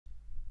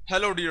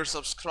Hello dear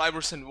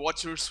subscribers and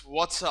watchers,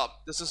 what's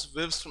up? This is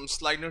Vivs from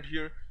slidenerd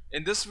here.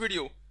 In this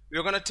video, we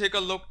are going to take a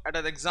look at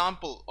an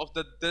example of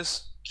the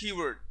this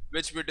keyword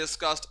which we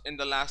discussed in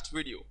the last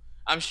video.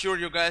 I'm sure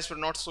you guys were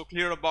not so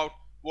clear about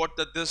what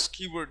the this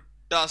keyword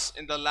does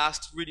in the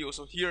last video.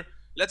 So here,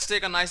 let's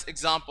take a nice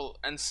example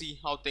and see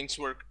how things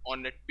work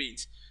on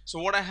NetBeans. So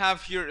what I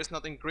have here is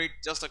nothing great,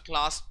 just a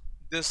class,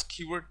 this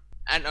keyword,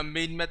 and a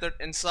main method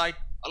inside,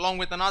 along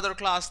with another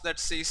class that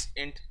says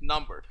int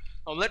number.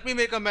 Now let me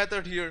make a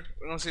method here.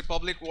 We're going to say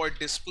public void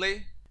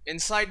display.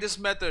 Inside this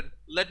method,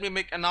 let me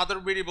make another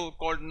variable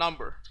called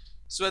number.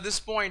 So at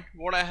this point,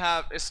 what I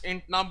have is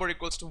int number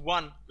equals to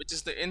 1, which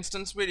is the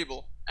instance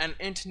variable, and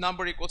int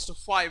number equals to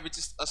 5, which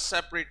is a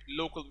separate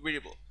local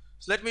variable.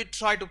 So let me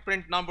try to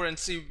print number and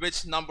see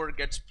which number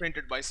gets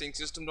printed by saying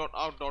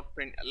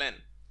system.out.println.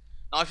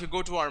 Now if you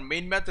go to our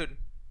main method,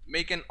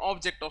 make an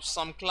object of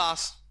some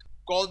class,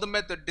 call the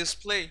method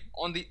display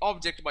on the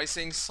object by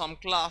saying some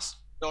class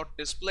dot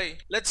display.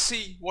 Let's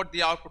see what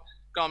the output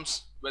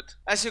comes with.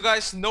 As you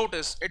guys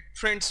notice, it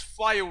prints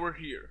 5 over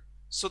here.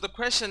 So the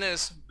question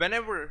is,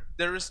 whenever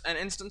there is an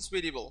instance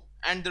variable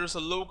and there is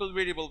a local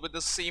variable with the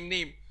same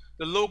name,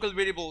 the local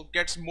variable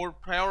gets more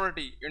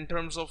priority in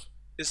terms of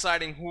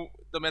deciding who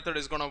the method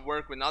is going to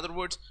work with. In other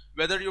words,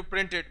 whether you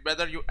print it,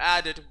 whether you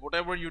add it,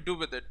 whatever you do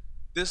with it,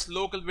 this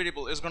local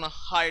variable is going to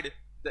hide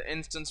the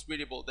instance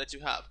variable that you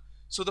have.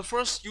 So the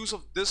first use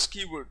of this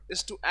keyword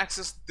is to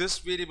access this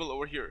variable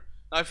over here.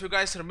 Now if you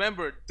guys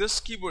remember, this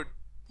keyword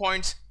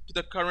points to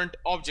the current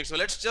object. So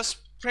let's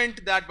just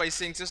print that by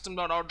saying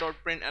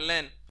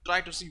system.out.println.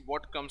 Try to see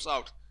what comes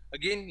out.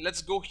 Again,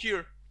 let's go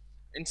here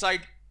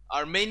inside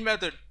our main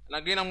method, and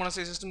again I'm going to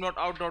say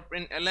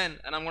system.out.println,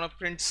 and I'm going to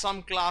print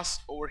some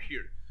class over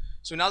here.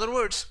 So in other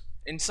words,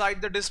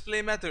 inside the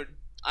display method,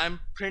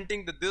 I'm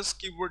printing the this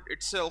keyword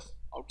itself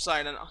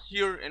outside, and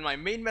here in my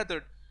main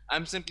method,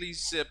 I'm simply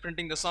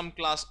printing the some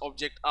class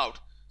object out.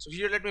 So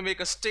here let me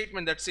make a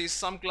statement that says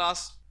some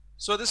class.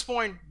 So at this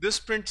point, this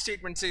print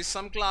statement says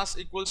some class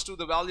equals to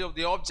the value of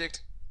the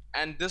object,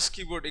 and this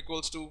keyword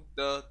equals to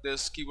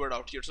this keyword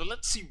out here. So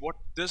let's see what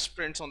this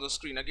prints on the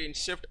screen. Again,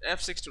 shift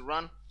F6 to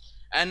run,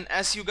 and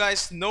as you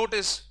guys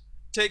notice,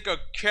 take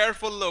a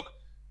careful look.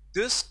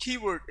 This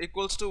keyword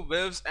equals to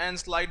vivs and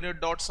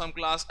slidenerd dot some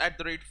class at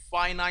the rate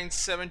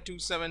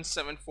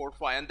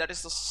 597277745, and that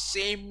is the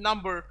same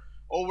number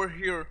over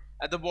here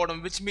at the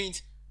bottom, which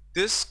means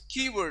this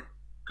keyword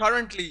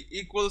currently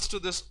equals to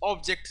this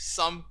object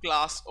some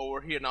class over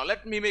here. Now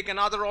let me make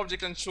another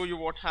object and show you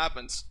what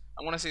happens.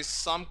 I'm going to say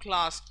some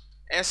class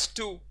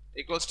s2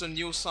 equals to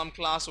new some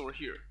class over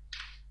here.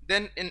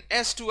 Then in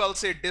s2 I'll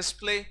say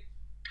display,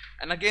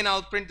 and again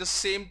I'll print the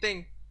same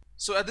thing.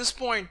 So at this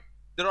point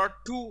there are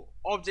two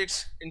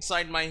objects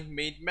inside my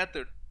main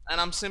method,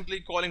 and I'm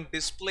simply calling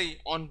display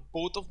on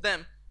both of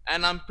them,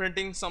 and I'm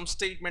printing some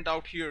statement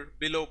out here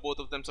below both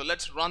of them. So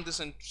let's run this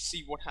and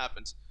see what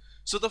happens.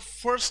 So the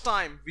first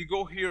time we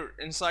go here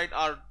inside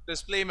our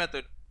display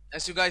method,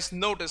 as you guys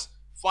notice,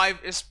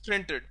 5 is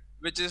printed,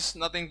 which is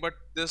nothing but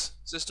this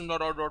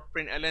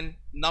system.out.println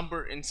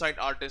number inside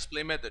our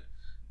display method.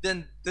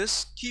 Then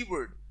this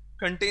keyword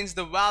contains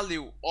the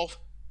value of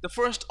the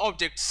first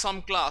object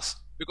some class,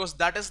 because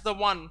that is the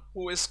one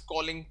who is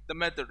calling the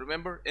method.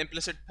 Remember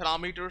implicit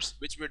parameters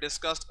which we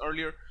discussed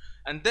earlier.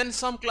 And then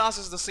some class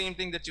is the same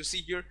thing that you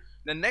see here.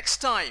 The next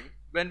time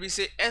when we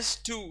say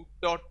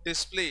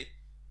s2.display,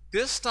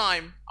 this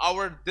time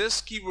our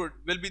this keyword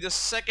will be the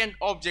second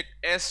object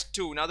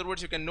s2. In other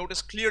words, you can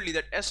notice clearly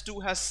that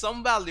s2 has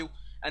some value,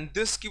 and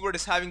this keyword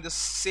is having the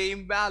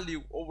same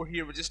value over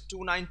here, which is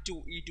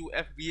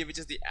 292e2fba, which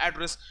is the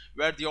address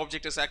where the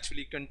object is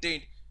actually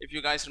contained, if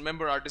you guys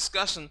remember our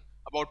discussion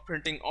about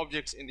printing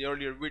objects in the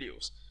earlier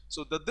videos.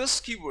 So the this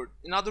keyword,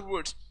 in other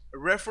words,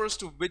 refers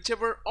to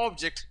whichever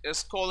object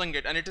is calling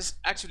it, and it is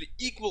actually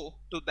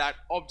equal to that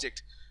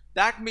object.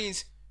 That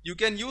means you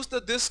can use the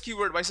this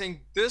keyword by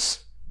saying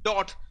this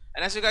dot,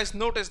 and as you guys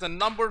notice, the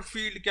number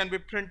field can be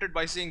printed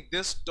by saying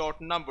this dot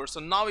number.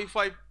 So now if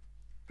I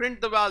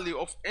print the value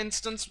of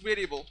instance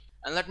variable,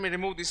 and let me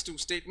remove these two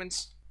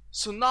statements.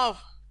 So now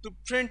to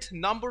print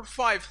number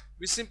 5,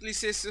 we simply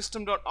say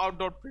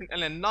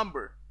system.out.println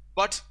number,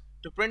 but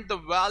to print the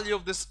value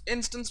of this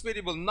instance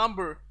variable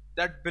number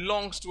that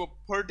belongs to a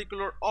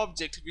particular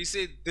object, we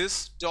say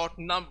this dot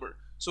number.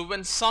 So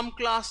when some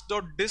class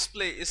dot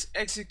display is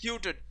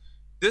executed,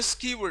 this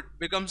keyword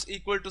becomes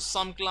equal to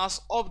some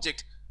class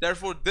object.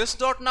 Therefore this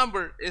dot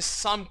number is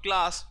some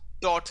class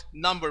dot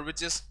number,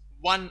 which is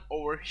 1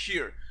 over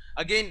here.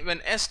 Again,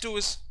 when s2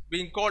 is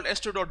being called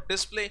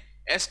s2.display,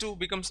 s2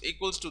 becomes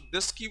equals to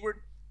this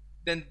keyword.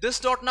 Then this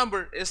dot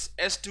number is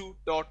s2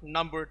 dot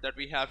number that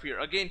we have here.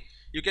 Again,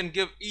 you can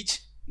give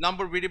each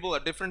number variable a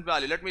different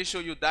value. Let me show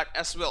you that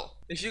as well.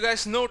 If you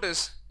guys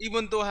notice,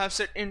 even though I have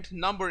set int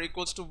number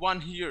equals to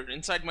 1 here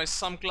inside my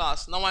sum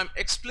class, now I'm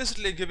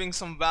explicitly giving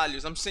some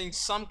values. I'm saying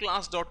sum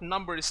class dot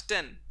number is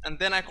 10, and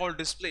then I call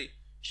display.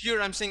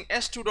 Here I'm saying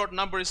s2 dot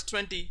number is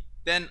 20,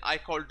 then I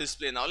call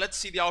display. Now let's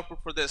see the output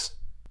for this.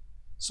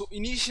 So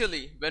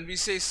initially when we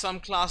say some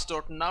class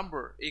dot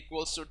number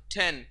equals to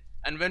 10,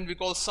 and when we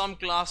call some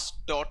class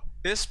dot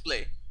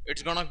display,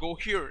 it's gonna go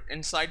here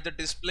inside the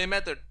display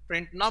method,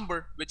 print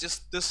number, which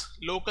is this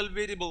local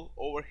variable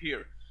over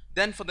here.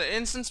 Then for the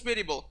instance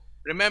variable,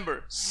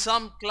 remember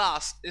some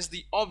class is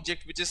the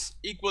object which is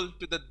equal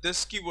to the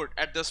this keyword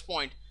at this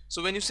point.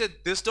 So when you say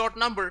this dot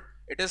number,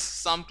 it is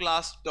some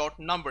class dot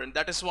number, and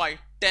that is why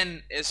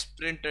 10 is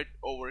printed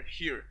over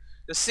here.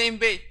 The same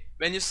way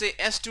when you say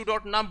s2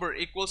 dot number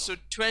equals to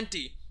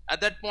 20,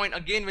 at that point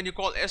again when you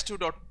call s2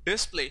 dot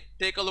display,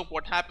 take a look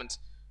what happens.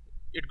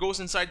 It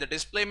goes inside the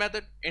display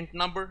method, int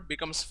number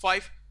becomes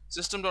 5,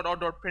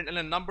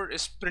 system.out.println number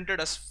is printed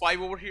as 5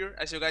 over here,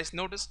 as you guys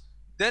notice.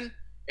 Then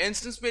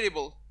instance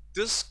variable,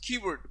 this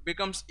keyword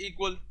becomes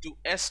equal to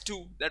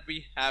s2 that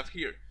we have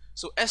here.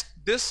 So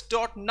this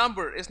dot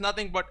number is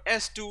nothing but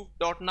s2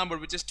 dot number,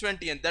 which is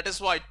 20, and that is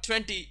why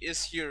 20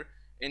 is here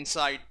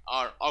inside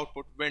our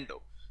output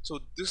window. So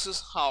this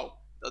is how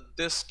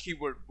this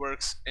keyword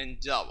works in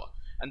Java,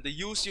 and the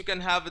use you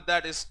can have with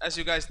that is, as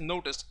you guys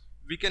noticed,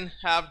 we can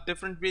have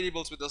different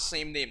variables with the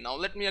same name. Now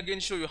let me again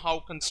show you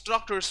how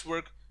constructors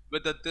work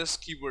with this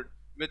keyword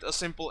with a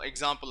simple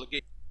example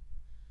again.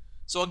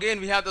 So again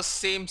we have the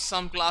same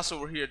some class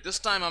over here. This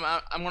time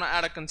I'm gonna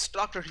add a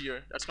constructor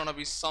here. That's gonna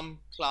be some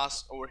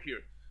class over here.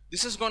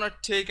 This is gonna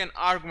take an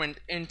argument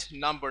int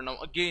number. Now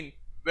again,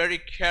 very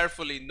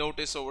carefully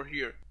notice over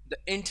here, the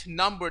int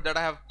number that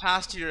I have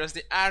passed here as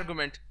the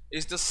argument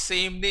is the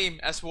same name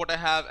as what I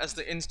have as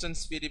the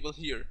instance variable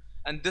here.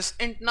 And this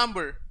int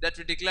number that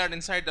we declared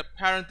inside the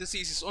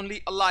parentheses is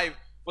only alive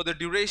for the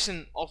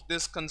duration of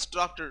this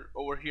constructor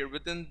over here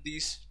within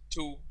these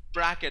two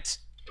brackets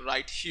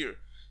right here.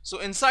 So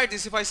inside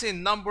this, if I say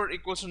number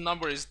equals to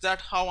number, is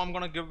that how I'm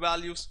gonna give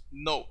values?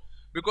 No,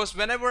 because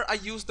whenever I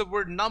use the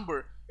word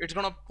number, it's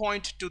gonna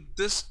point to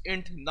this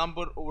int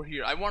number over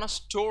here. I want to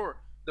store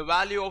the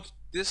value of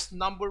this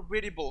number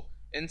variable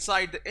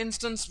inside the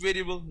instance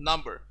variable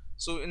number.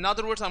 So in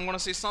other words, I'm going to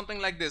say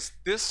something like this: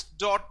 this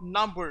dot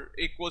number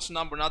equals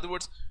number. In other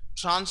words,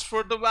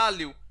 transfer the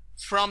value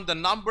from the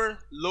number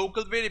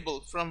local variable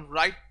from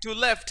right to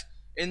left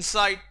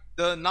inside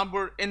the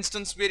number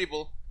instance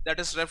variable that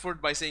is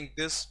referred by saying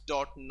this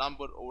dot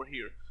number over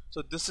here.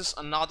 So this is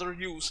another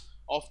use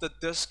of the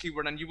this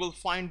keyword, and you will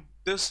find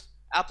this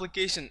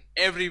application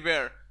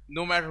everywhere,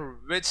 no matter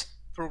which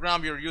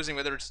program you're using,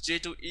 whether it's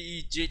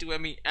J2EE,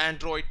 J2ME,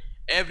 Android.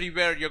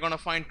 Everywhere you're gonna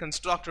find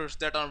constructors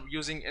that are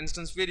using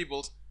instance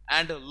variables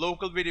and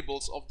local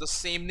variables of the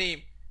same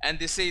name, and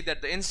they say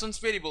that the instance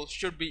variable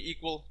should be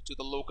equal to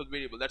the local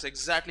variable. That's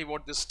exactly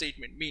what this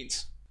statement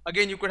means.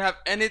 Again, you could have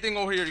anything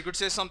over here. You could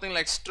say something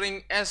like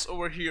string s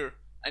over here,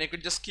 and you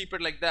could just keep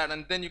it like that,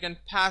 and then you can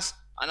pass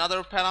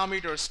another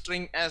parameter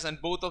string s,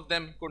 and both of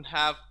them could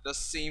have the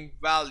same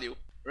value.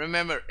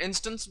 Remember,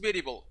 instance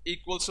variable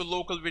equals to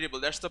local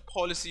variable. That's the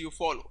policy you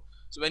follow.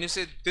 So when you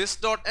say this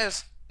dot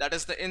s, that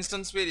is the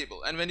instance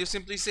variable, and when you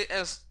simply say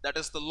s, that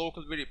is the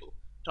local variable.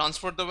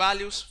 Transfer the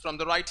values from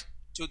the right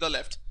to the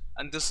left,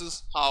 and this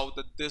is how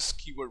this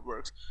keyword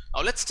works.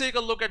 Now let's take a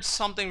look at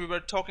something we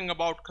were talking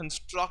about,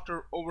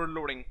 constructor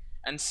overloading,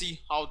 and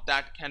see how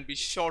that can be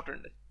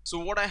shortened. So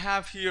what I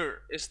have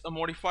here is a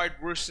modified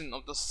version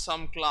of the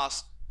sum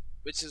class,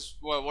 which is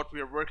what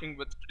we are working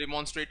with to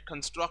demonstrate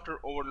constructor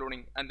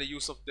overloading and the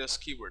use of this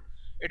keyword.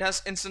 It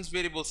has instance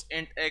variables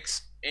int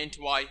x, int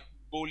y,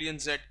 boolean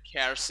z,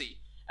 char c.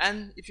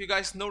 And if you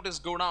guys notice,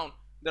 go down,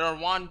 there are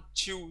 1,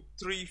 2,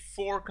 3,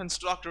 4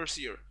 constructors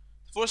here.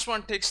 The first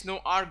one takes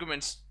no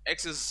arguments.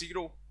 X is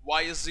 0,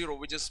 y is 0,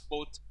 which is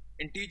both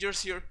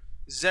integers here.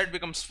 Z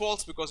becomes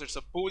false because it's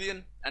a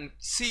boolean, and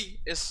c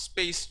is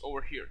space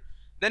over here.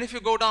 Then if you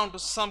go down to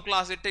some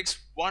class, it takes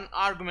one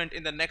argument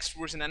in the next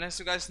version, and as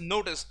you guys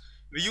notice,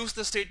 we use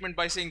the statement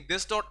by saying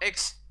this dot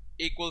x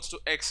equals to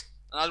x.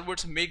 In other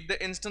words, make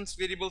the instance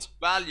variable's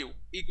value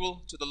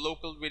equal to the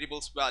local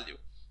variable's value.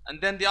 And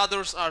then the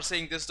others are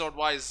saying this dot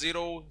y is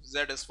 0, z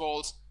is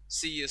false,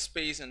 c is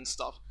space and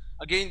stuff.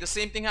 Again, the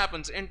same thing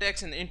happens. Int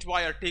x and int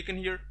y are taken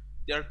here.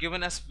 They are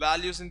given as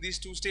values in these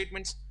two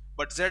statements,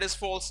 but z is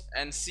false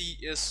and c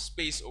is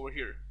space over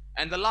here.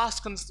 And the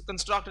last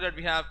constructor that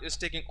we have is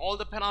taking all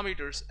the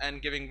parameters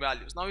and giving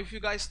values. Now if you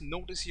guys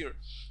notice here,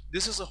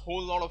 this is a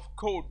whole lot of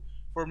code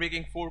for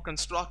making 4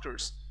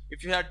 constructors.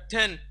 If you had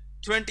 10,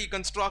 20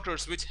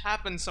 constructors, which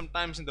happens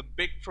sometimes in the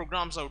big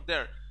programs out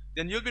there,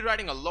 then you'll be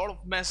writing a lot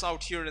of mess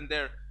out here and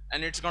there,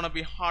 and it's gonna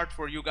be hard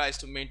for you guys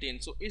to maintain.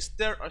 So is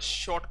there a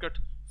shortcut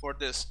for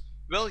this?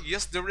 Well,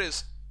 yes, there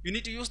is. You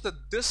need to use the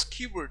this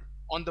keyword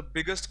on the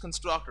biggest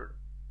constructor.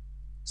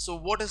 So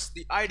what is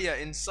the idea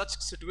in such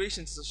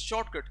situations? The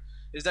shortcut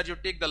is that you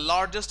take the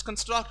largest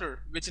constructor,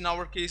 which in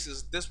our case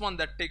is this one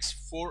that takes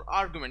 4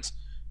 arguments,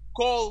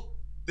 call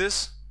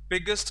this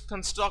biggest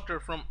constructor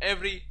from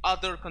every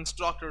other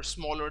constructor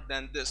smaller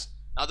than this.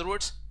 In other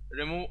words,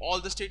 remove all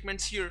the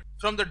statements here.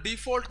 From the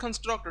default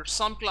constructor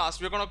some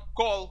class, we're gonna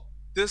call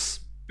this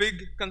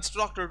big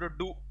constructor to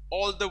do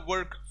all the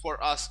work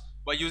for us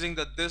by using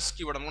the this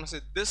keyword. I'm gonna say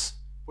this,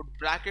 put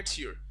brackets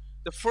here.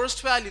 The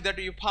first value that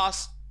you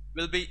pass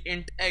will be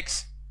int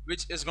x,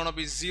 which is gonna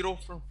be 0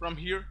 from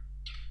here.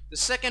 The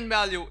second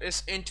value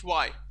is int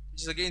y,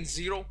 which is again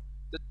 0.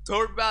 The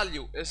third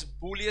value is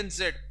boolean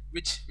z,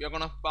 which we are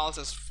gonna pass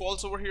as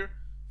false over here.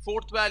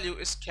 Fourth value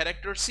is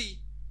character c,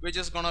 which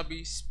is gonna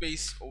be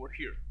space over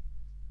here.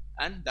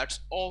 And that's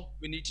all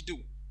we need to do.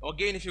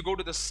 Again, if you go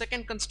to the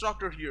second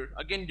constructor here,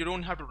 again you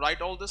don't have to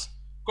write all this.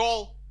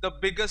 Call the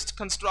biggest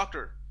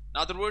constructor.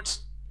 In other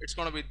words, it's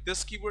gonna be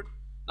this keyword.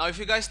 Now if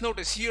you guys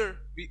notice here,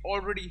 we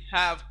already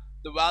have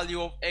the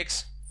value of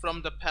x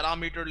from the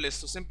parameter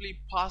list, so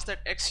simply pass that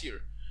x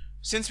here.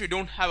 Since we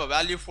don't have a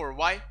value for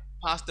y,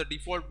 pass the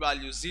default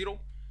value 0,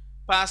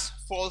 pass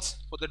false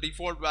for the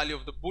default value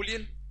of the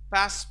boolean,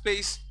 pass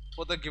space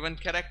for the given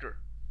character.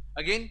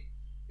 Again,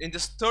 in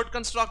this third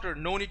constructor,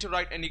 no need to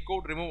write any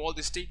code, remove all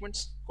the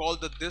statements, call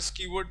the this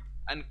keyword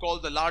and call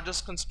the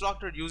largest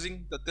constructor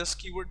using the this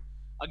keyword.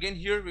 Again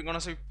here we're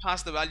gonna say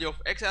pass the value of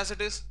x as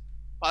it is,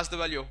 pass the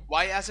value of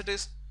y as it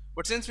is,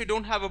 but since we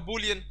don't have a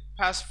boolean,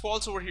 pass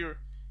false over here,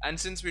 and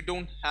since we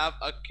don't have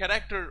a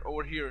character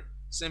over here,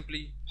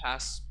 simply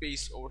pass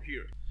space over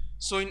here.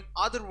 So in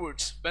other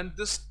words, when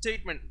this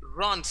statement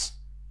runs,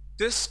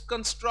 this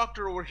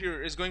constructor over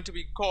here is going to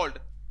be called.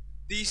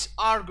 These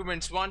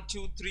arguments 1,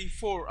 2, 3,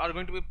 4 are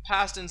going to be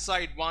passed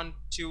inside 1,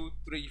 2,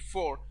 3,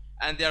 4,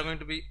 and they are going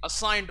to be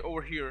assigned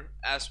over here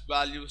as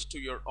values to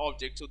your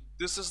object. So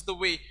this is the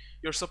way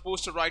you're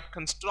supposed to write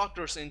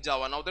constructors in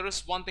Java. Now there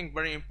is one thing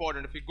very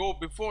important. If you go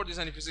before this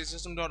and if you say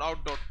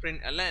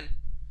system.out.println,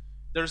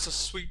 there is a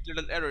sweet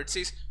little error. It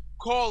says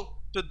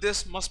call to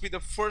this must be the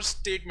first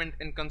statement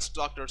in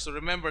constructor. So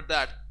remember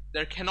that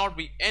there cannot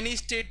be any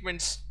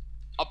statements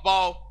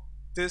above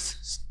this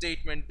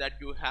statement that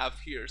you have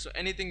here. So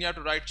anything you have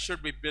to write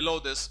should be below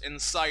this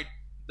inside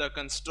the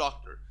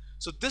constructor.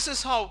 So this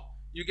is how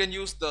you can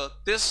use the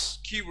this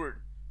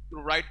keyword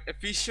to write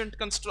efficient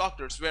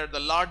constructors, where the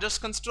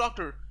largest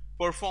constructor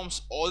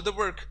performs all the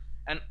work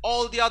and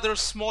all the other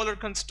smaller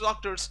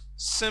constructors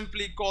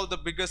simply call the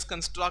biggest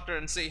constructor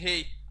and say,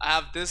 hey, I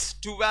have this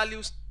 2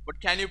 values, but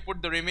can you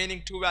put the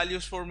remaining 2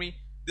 values for me?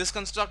 This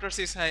constructor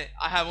says, hey,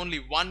 I have only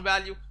 1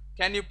 value,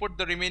 can you put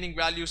the remaining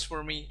values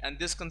for me? And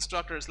this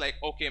constructor is like,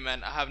 okay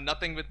man, I have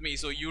nothing with me,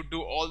 so you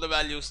do all the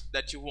values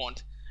that you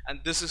want. And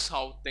this is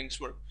how things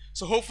work.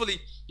 So hopefully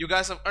you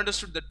guys have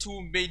understood the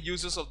two main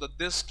uses of the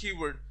this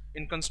keyword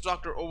in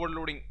constructor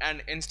overloading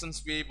and instance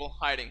variable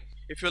hiding.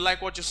 If you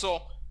like what you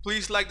saw,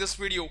 please like this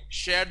video,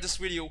 share this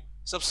video,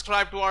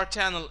 subscribe to our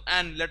channel,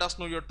 and let us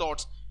know your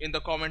thoughts in the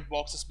comment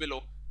boxes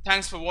below.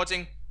 Thanks for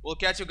watching. We'll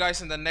catch you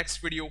guys in the next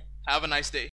video. Have a nice day.